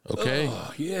Okay.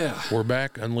 Yeah. We're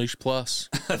back. Unleash Plus.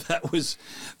 that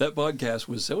podcast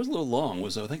was a little long. I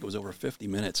think it was over 50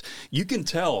 minutes. You can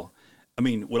tell. I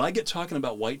mean, when I get talking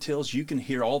about whitetails, you can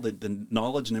hear all the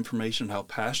knowledge and information, how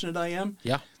passionate I am.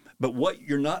 Yeah. But what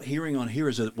you're not hearing on here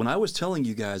is that when I was telling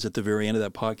you guys at the very end of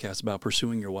that podcast about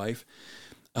pursuing your wife,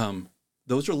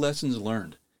 those are lessons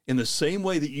learned. In the same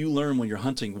way that you learn when you're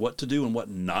hunting what to do and what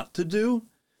not to do,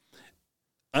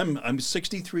 I'm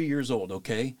 63 years old,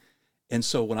 okay? And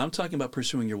so when I'm talking about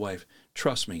pursuing your wife,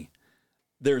 trust me,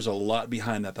 there's a lot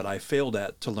behind that I failed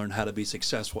at to learn how to be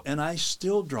successful. And I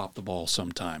still drop the ball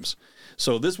sometimes.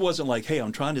 So this wasn't like, hey,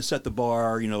 I'm trying to set the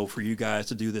bar, for you guys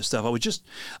to do this stuff.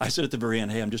 I said at the very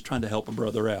end, hey, I'm just trying to help a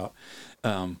brother out.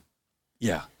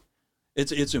 Yeah,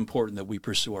 it's important that we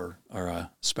pursue our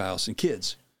spouse and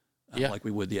kids like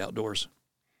we would the outdoors.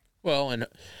 Well, and,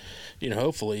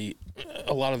 hopefully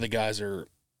a lot of the guys are,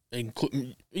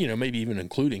 maybe even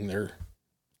including their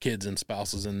kids and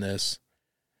spouses in this.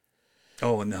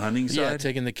 Oh, and the hunting side? Yeah,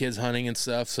 taking the kids hunting and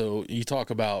stuff. So you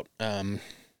talk about,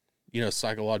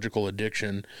 psychological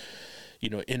addiction,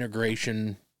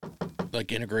 integration.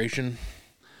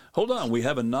 Hold on. We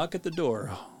have a knock at the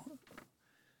door.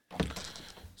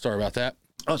 Sorry about that.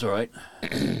 Oh, that's all right.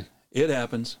 It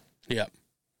happens. Yeah.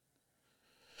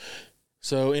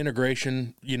 So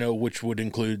integration, which would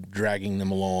include dragging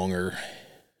them along, or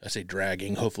I say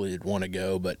dragging, hopefully they'd want to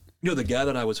go, but. The guy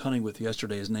that I was hunting with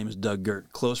yesterday, his name is Doug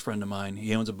Gert, close friend of mine.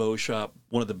 He owns a bow shop,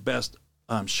 one of the best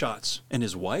shots. And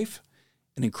his wife,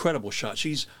 an incredible shot.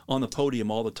 She's on the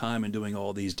podium all the time and doing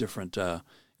all these different,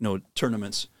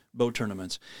 tournaments, bow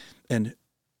tournaments. And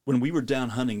when we were down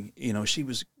hunting, she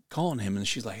was calling him and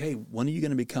she's like, hey, when are you going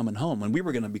to be coming home? And we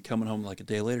were going to be coming home like a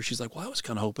day later. She's like, well, I was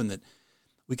kind of hoping that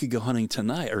we could go hunting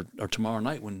tonight or tomorrow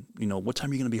night when, what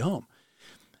time are you going to be home?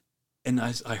 And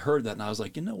I heard that and I was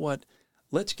like, you know what?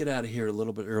 Let's get out of here a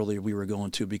little bit earlier we were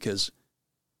going to, because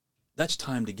that's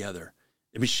time together.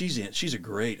 I mean, she's a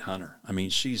great hunter. I mean,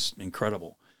 she's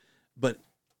incredible. But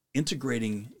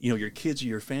integrating, your kids or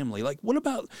your family, like what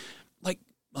about like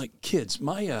kids?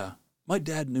 My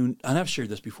dad knew, and I've shared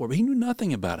this before, but he knew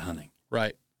nothing about hunting.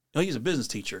 Right. He's a business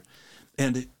teacher.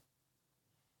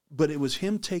 But it was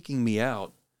him taking me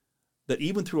out that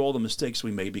even through all the mistakes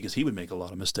we made, because he would make a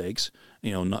lot of mistakes,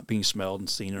 not being smelled and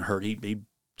seen and heard, he'd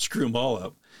screw them all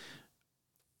up.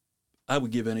 I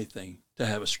would give anything to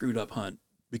have a screwed up hunt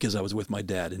because I was with my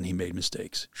dad and he made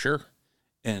mistakes. Sure.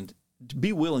 And to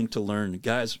be willing to learn,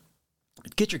 guys,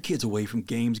 get your kids away from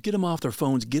games, get them off their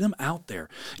phones, get them out there.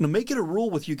 Make it a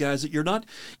rule with you guys that you're not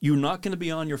going to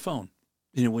be on your phone,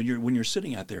 when you're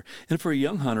sitting out there. And for a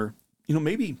young hunter,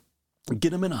 maybe get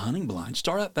them in a hunting blind.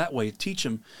 Start out that way. Teach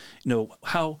them,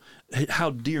 how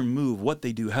deer move, what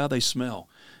they do, how they smell.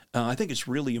 I think it's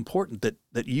really important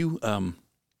that you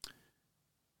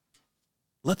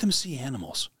let them see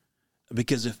animals,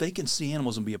 because if they can see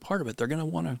animals and be a part of it, they're gonna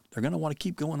want to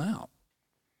keep going out.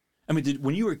 I mean,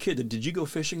 when you were a kid, did you go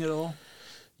fishing at all?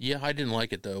 Yeah, I didn't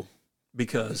like it though,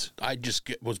 because I just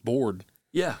was bored.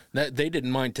 Yeah, they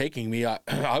didn't mind taking me. I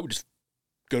would just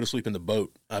go to sleep in the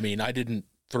boat. I mean, I didn't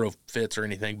throw fits or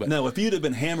anything. But no, if you'd have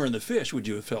been hammering the fish, would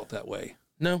you have felt that way?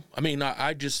 No, I mean,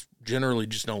 I just generally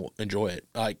just don't enjoy it.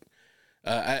 Like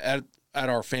at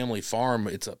our family farm,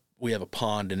 we have a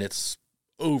pond and it's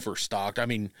overstocked. I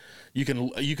mean, you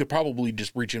could probably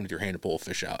just reach in with your hand and pull a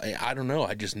fish out. I don't know.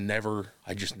 I just never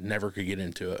could get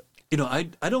into it.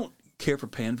 I don't care for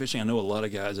pan fishing. I know a lot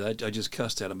of guys. I just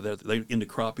cussed at them. They're into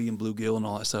crappie and bluegill and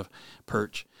all that stuff,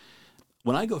 perch.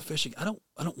 When I go fishing, I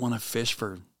don't want to fish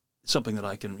for something that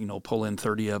I can pull in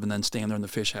 30 of and then stand there in the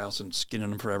fish house and skin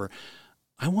them forever.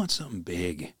 I want something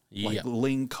big, like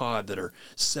ling cod that are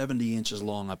 70 inches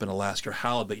long up in Alaska, or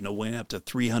halibut, weighing up to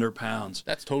 300 pounds.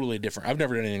 That's totally different. I've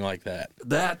never done anything like that.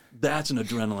 That's an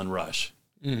adrenaline rush.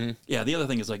 Mm-hmm. Yeah, the other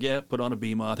thing is put on a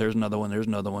bee moth. There's another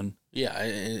one.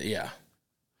 Yeah.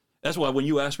 That's why when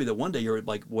you asked me that one day, you're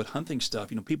like, what hunting stuff?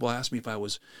 People ask me if I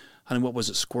was hunting, what was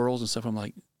it, squirrels and stuff. I'm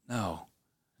like, no.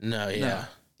 No, yeah.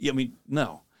 Yeah, I mean,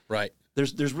 no. Right.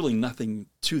 There's really nothing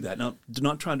to that. Now,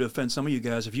 not trying to offend some of you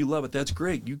guys. If you love it, that's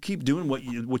great. You keep doing what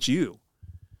you.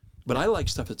 But I like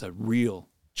stuff that's a real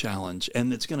challenge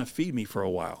and it's going to feed me for a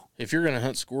while. If you're going to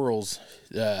hunt squirrels,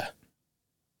 that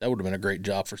would have been a great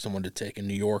job for someone to take in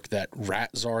New York. That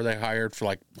rat czar they hired for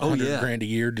like $100,000 a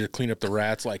year to clean up the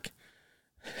rats. Like,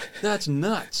 that's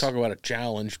nuts. Talk about a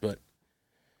challenge, but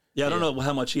I don't know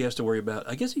how much he has to worry about.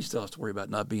 I guess he still has to worry about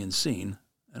not being seen.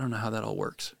 I don't know how that all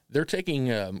works. They're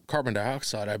taking carbon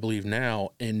dioxide, I believe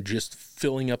now, and just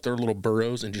filling up their little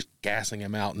burrows and just gassing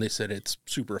them out. And they said it's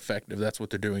super effective. That's what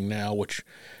they're doing now, which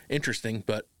interesting,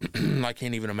 but I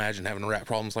can't even imagine having rat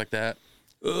problems like that.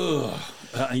 Ugh.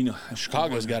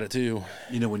 Chicago's got it too.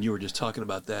 When you were just talking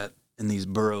about that in these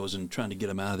boroughs and trying to get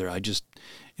them out of there, I just,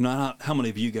 how many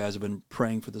of you guys have been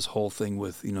praying for this whole thing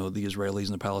with, the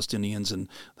Israelis and the Palestinians and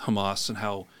Hamas and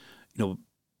how,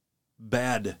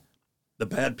 bad the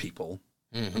bad people.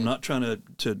 Mm-hmm. I'm not trying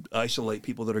to isolate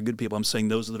people that are good people. I'm saying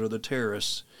those that are the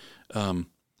terrorists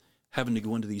having to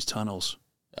go into these tunnels.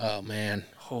 Oh, man.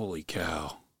 Holy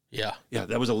cow. Yeah. Yeah,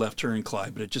 that was a left turn,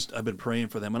 Clyde, but I've been praying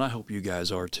for them, and I hope you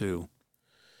guys are too.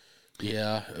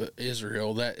 Yeah,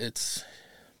 Israel,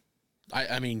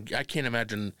 I mean, I can't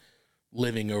imagine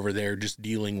living over there just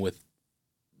dealing with,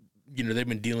 they've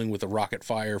been dealing with a rocket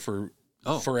fire for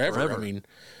forever. I mean.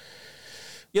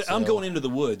 Yeah, so. I'm going into the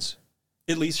woods,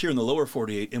 at least here in the lower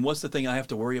 48, and what's the thing I have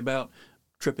to worry about?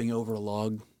 Tripping over a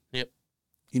log. Yep.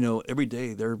 Every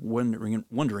day they're wondering,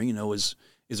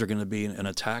 is there going to be an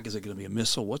attack? Is it going to be a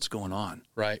missile? What's going on?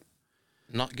 Right.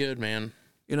 Not good, man.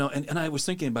 And I was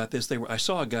thinking about this. I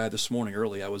saw a guy this morning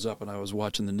early. I was up and I was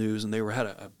watching the news, and they had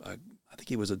I think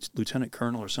he was a lieutenant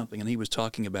colonel or something, and he was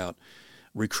talking about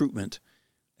recruitment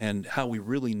and how we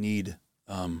really need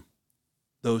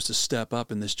those to step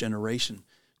up in this generation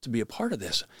to be a part of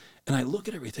this. And I look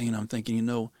at everything and I'm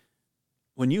thinking,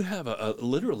 when you have a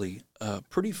literally a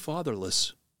pretty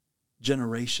fatherless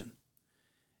generation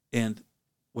and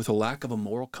with a lack of a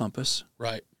moral compass,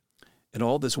 right, and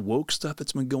all this woke stuff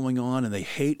that's been going on, and they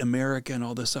hate America and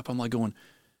all this stuff, I'm like going,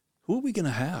 who are we going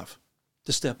to have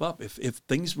to step up? If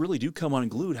things really do come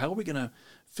unglued, how are we going to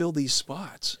fill these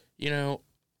spots?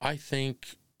 I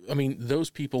think, those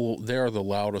people, they're the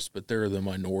loudest, but they're the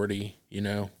minority,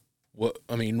 What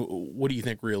do you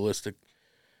think realistic?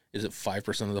 Is it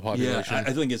 5% of the population? Yeah,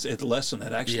 I think it's less than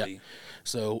that, actually. Yeah.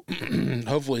 So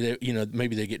hopefully,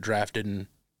 maybe they get drafted and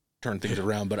turn things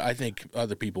around, but I think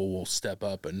other people will step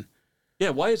up and. Yeah,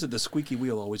 why is it the squeaky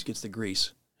wheel always gets the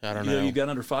grease? I don't know. You got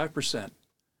under 5%.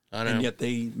 I know. And yet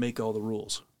they make all the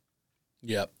rules.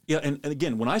 Yep. Yeah, and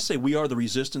again, when I say we are the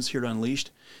resistance here at Unleashed,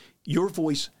 your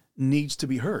voice needs to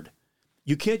be heard.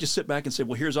 You can't just sit back and say,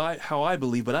 well, here's how I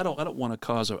believe, but I don't want to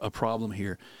cause a problem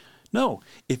here. No,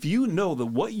 if you know that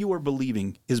what you are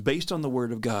believing is based on the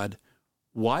Word of God,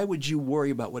 why would you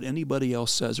worry about what anybody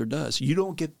else says or does? You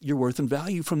don't get your worth and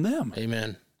value from them.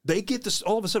 Amen. They get this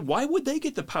all of a sudden. Why would they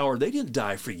get the power? They didn't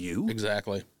die for you.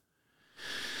 Exactly.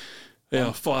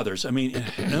 Yeah, fathers. Let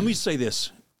me say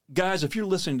this. Guys, if you're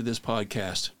listening to this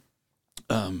podcast,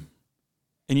 and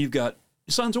you've got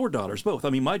sons or daughters, both.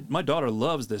 My daughter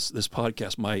loves this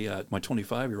podcast. My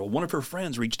 25-year-old. One of her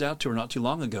friends reached out to her not too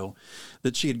long ago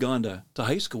that she had gone to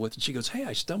high school with, and she goes, "Hey,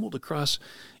 I stumbled across,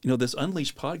 this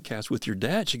Unleashed podcast with your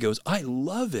dad." She goes, "I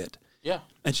love it." Yeah.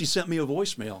 And she sent me a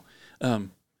voicemail.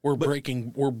 We're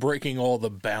breaking all the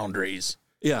boundaries.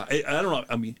 Yeah, I don't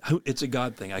know. It's a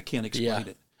God thing. I can't explain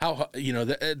it. How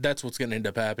that's what's going to end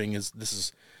up happening is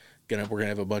we're going to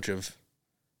have a bunch of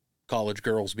college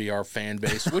girls be our fan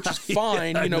base, which is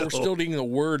fine. We're still getting the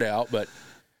word out, but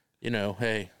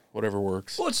hey, whatever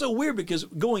works. Well, it's so weird because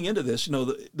going into this,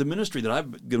 the ministry that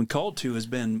I've been called to has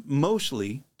been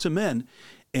mostly to men,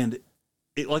 and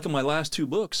like in my last two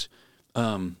books,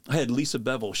 I had Lisa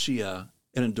Bevel. She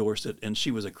endorsed it, and she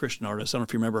was a Christian artist. I don't know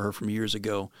if you remember her from years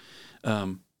ago.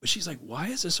 But she's like, "Why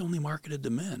is this only marketed to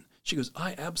men?" She goes,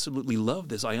 "I absolutely love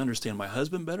this. I understand my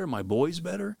husband better, my boys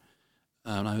better."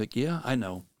 And I'm like, "Yeah, I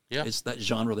know. Yeah, it's that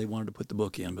genre they wanted to put the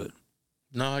book in." But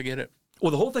no, I get it. Well,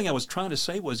 the whole thing I was trying to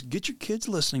say was get your kids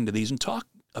listening to these and talk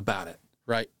about it.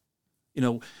 Right.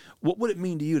 What would it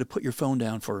mean to you to put your phone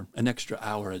down for an extra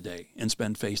hour a day and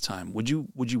spend FaceTime? Would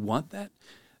you want that?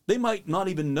 They might not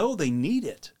even know they need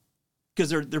it, because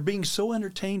they're being so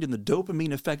entertained in the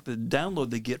dopamine effect, the download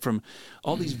they get from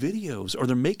all these videos, or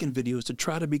they're making videos to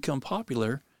try to become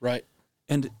popular. Right.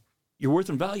 And your worth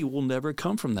and value will never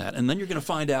come from that. And then you're going to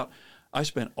find out, I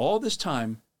spent all this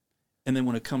time, and then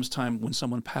when it comes time when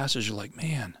someone passes, you're like,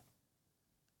 man,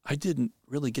 I didn't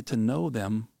really get to know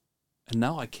them, and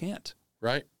now I can't.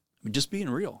 Right. Just being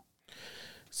real.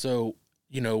 So,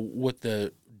 what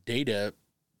the data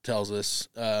tells us,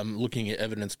 looking at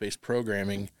evidence-based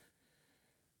programming,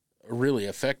 a really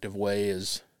effective way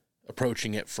is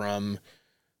approaching it from,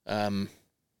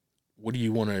 what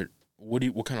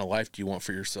kind of life do you want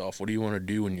for yourself? What do you want to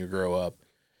do when you grow up?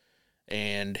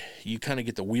 And you kind of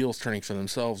get the wheels turning for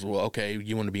themselves. Well, okay,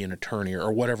 you want to be an attorney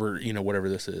or whatever, whatever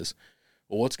this is.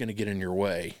 Well, what's going to get in your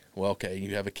way? Well, okay,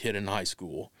 you have a kid in high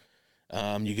school.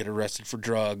 You get arrested for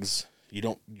drugs.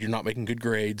 You're not making good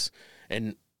grades,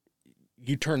 and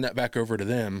you turn that back over to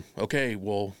them. Okay,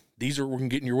 well, these are what can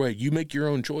get in your way. You make your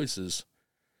own choices.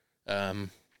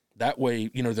 That way,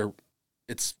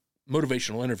 it's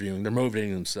motivational interviewing. They're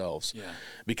motivating themselves. Yeah.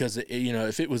 Because,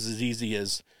 if it was as easy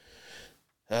as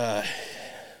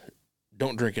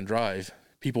don't drink and drive,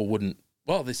 people wouldn't,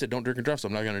 well, they said don't drink and drive, so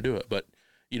I'm not going to do it. But,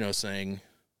 saying,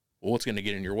 well, what's going to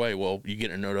get in your way? Well, you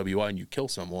get an OWI and you kill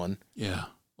someone. Yeah.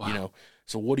 Wow.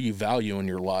 So what do you value in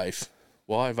your life?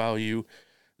 Well, I value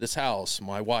this house,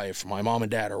 my wife, my mom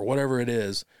and dad, or whatever it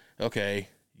is. Okay,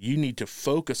 you need to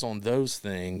focus on those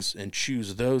things and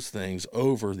choose those things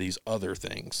over these other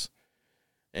things.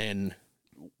 And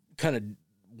kind of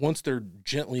once they're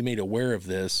gently made aware of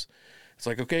this, it's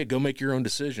like, okay, go make your own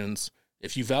decisions.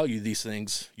 If you value these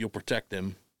things, you'll protect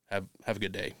them. Have a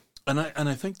good day. And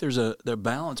I think there's a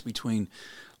balance between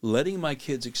letting my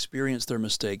kids experience their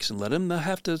mistakes and let them not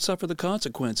have to suffer the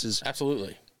consequences.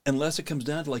 Absolutely. Unless it comes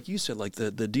down to, like you said, like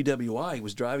the DWI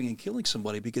was driving and killing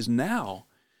somebody, because now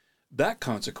that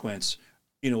consequence,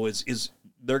 is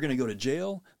they're going to go to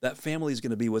jail. That family is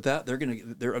going to be without. They're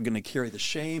going to carry the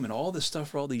shame and all this stuff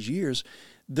for all these years.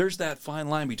 There's that fine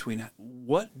line between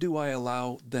what do I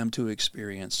allow them to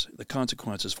experience the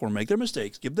consequences for, make their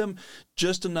mistakes, give them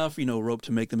just enough, rope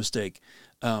to make the mistake.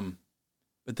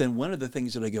 But then one of the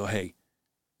things that I go, hey,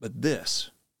 but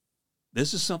this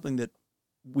is something that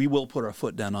we will put our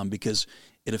foot down on because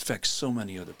it affects so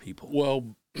many other people.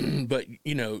 Well, but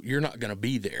you're not going to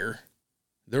be there.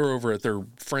 They're over at their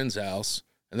friend's house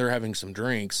and they're having some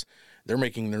drinks. They're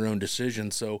making their own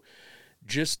decisions. So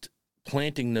just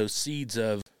planting those seeds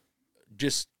of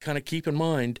just kind of keep in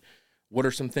mind what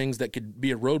are some things that could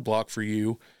be a roadblock for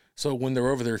you. So when they're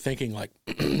over there thinking like,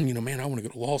 man, I want to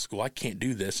go to law school, I can't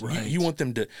do this. Right. You want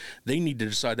them to, they need to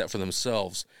decide that for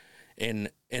themselves.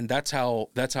 And that's how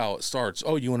it starts.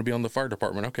 Oh, you want to be on the fire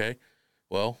department? Okay.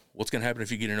 Well, what's going to happen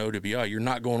if you get an OWI? You're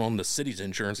not going on the city's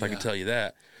insurance. Yeah. I can tell you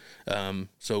that.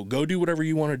 So go do whatever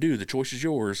you want to do. The choice is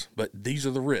yours, but these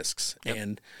are the risks.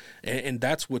 Yep. And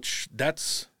that's what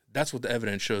the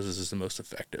evidence shows us is the most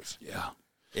effective. Yeah.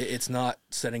 It's not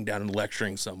sitting down and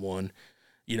lecturing someone.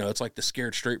 It's like the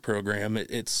Scared Straight program.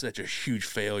 It's such a huge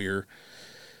failure.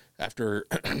 After,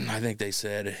 I think they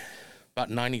said about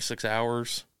 96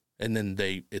 hours, and then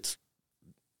they're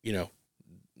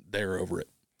over it.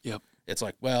 Yep. It's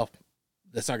like, well,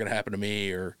 that's not going to happen to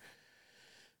me or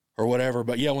whatever.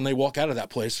 But yeah, when they walk out of that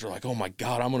place, they're like, oh my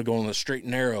God, I'm going to go on the straight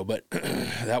and narrow. But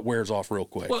that wears off real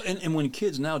quick. Well, and when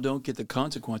kids now don't get the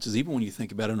consequences, even when you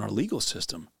think about it in our legal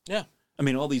system. Yeah. I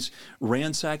mean, all these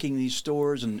ransacking these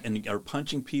stores and are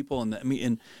punching people.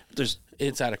 And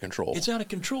it's out of control. It's out of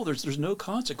control. There's no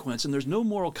consequence and there's no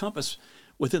moral compass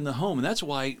within the home. And that's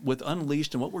why with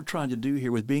Unleashed and what we're trying to do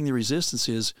here with Being the Resistance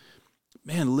is,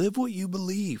 man, live what you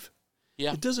believe.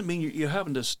 Yeah. It doesn't mean you're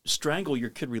having to strangle your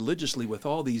kid religiously with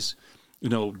all these,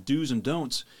 do's and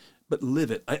don'ts, but live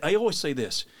it. I always say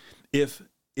this, if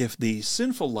the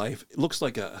sinful life looks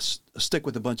like a stick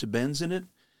with a bunch of bends in it,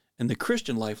 and the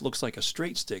Christian life looks like a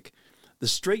straight stick, the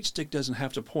straight stick doesn't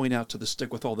have to point out to the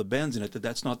stick with all the bends in it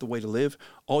that's not the way to live.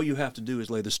 All you have to do is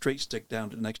lay the straight stick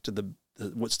down next to the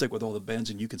stick with all the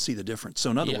bends, and you can see the difference. So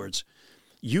in other words,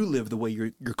 you live the way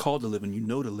you're called to live and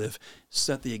to live.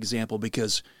 Set the example,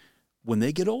 because when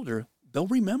they get older, they'll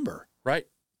remember. Right.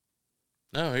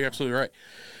 No, you're absolutely right.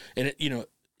 And,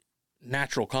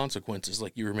 natural consequences,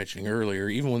 like you were mentioning earlier,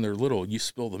 even when they're little, you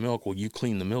spill the milk, well, you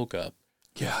clean the milk up.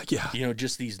 Yeah.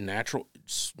 Just these natural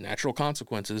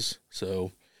consequences.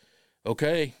 So,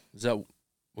 okay. Is that,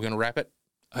 we're going to wrap it?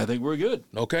 I think we're good.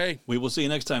 Okay. We will see you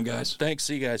next time, guys. Thanks.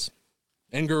 See you guys.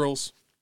 And girls.